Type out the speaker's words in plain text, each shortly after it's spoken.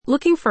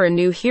Looking for a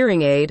new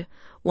hearing aid?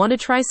 Want to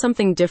try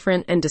something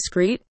different and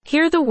discreet?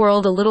 Hear the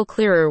world a little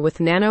clearer with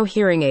NANO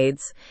hearing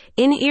aids,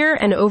 in-ear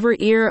and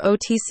over-ear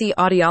OTC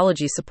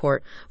audiology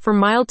support for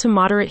mild to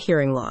moderate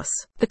hearing loss.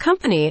 The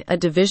company, a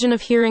division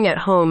of Hearing at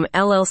Home,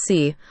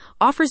 LLC,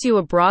 offers you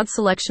a broad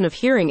selection of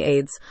hearing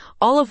aids,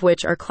 all of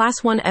which are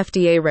Class 1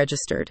 FDA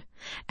registered.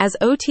 As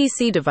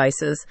OTC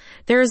devices,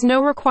 there is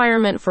no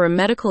requirement for a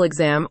medical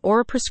exam or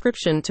a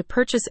prescription to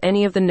purchase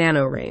any of the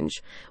NANO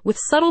range. With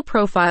subtle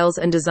profiles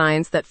and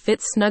designs that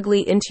fit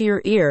snugly into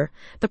your ear,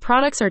 the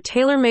products are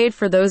tailor-made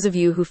for those of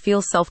you who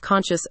feel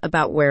self-conscious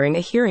about wearing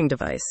a hearing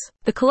device.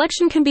 The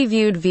collection can be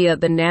viewed via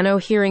the NANO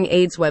Hearing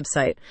Aids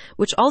website,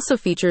 which also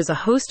features a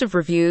host of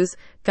reviews,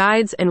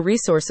 guides, and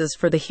resources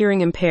for the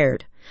hearing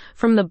impaired.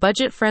 From the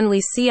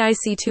budget-friendly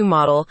CIC2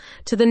 model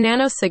to the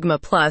Nano Sigma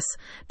Plus,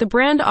 the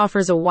brand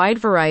offers a wide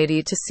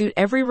variety to suit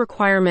every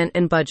requirement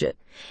and budget.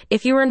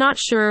 If you are not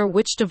sure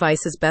which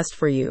device is best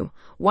for you,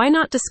 why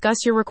not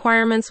discuss your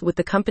requirements with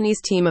the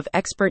company's team of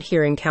expert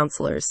hearing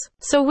counselors?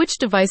 So which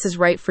device is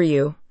right for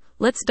you?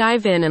 Let's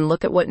dive in and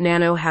look at what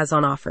NANO has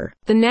on offer.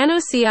 The NANO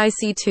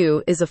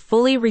CIC2 is a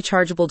fully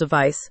rechargeable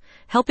device,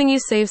 helping you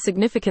save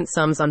significant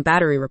sums on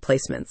battery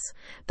replacements.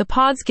 The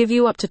pods give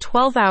you up to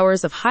 12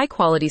 hours of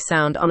high-quality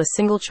sound on a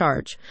single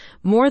charge,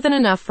 more than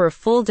enough for a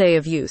full day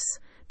of use.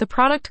 The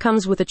product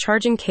comes with a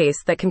charging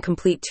case that can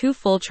complete 2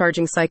 full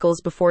charging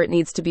cycles before it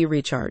needs to be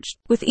recharged.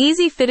 With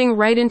easy fitting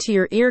right into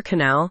your ear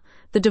canal,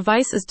 the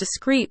device is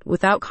discreet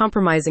without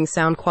compromising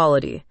sound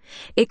quality.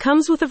 It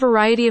comes with a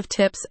variety of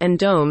tips and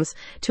domes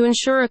to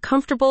ensure a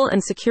comfortable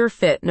and secure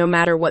fit no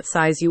matter what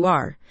size you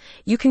are.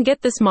 You can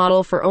get this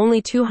model for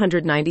only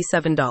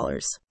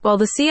 $297. While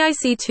the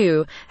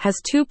CIC2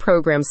 has 2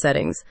 program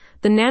settings,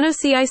 the NANO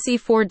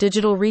CIC4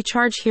 digital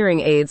recharge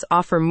hearing aids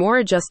offer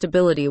more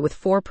adjustability with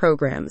 4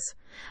 programs.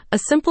 A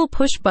simple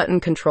push-button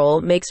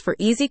control makes for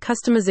easy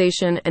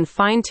customization and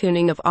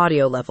fine-tuning of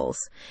audio levels.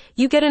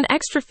 You get an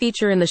extra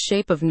feature in the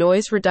shape of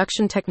noise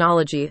reduction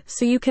technology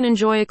so you can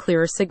enjoy a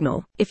clearer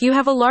signal. If you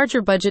have a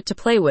larger budget to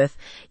play with,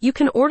 you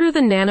can order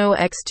the NANO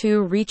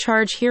X2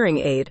 Recharge hearing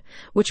aid,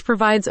 which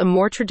provides a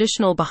more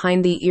traditional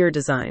behind-the-ear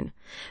design.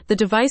 The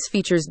device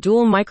features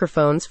dual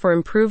microphones for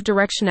improved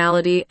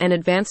directionality and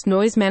advanced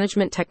noise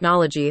management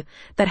technology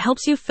that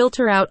helps you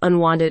filter out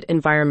unwanted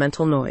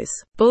environmental noise.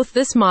 Both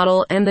this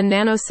model and the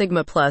Nano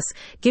Sigma Plus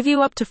give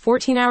you up to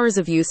 14 hours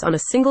of use on a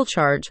single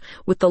charge,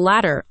 with the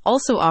latter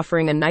also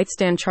offering a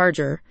nightstand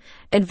charger,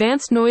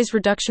 advanced noise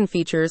reduction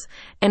features,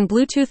 and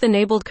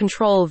Bluetooth-enabled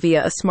control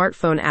via a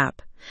smartphone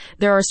app.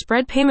 There are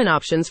spread payment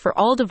options for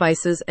all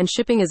devices and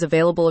shipping is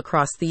available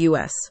across the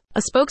U.S.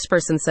 A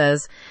spokesperson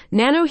says,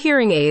 NANO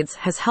hearing aids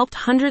has helped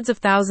hundreds of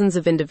thousands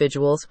of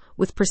individuals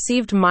with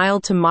perceived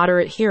mild to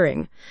moderate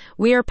hearing.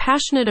 We are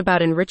passionate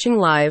about enriching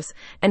lives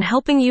and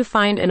helping you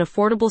find an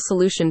affordable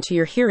solution to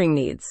your hearing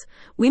needs.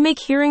 We make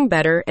hearing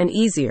better and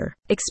easier.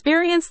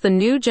 Experience the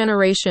new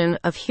generation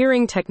of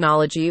hearing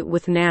technology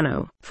with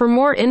NANO. For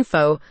more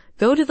info,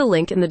 go to the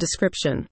link in the description.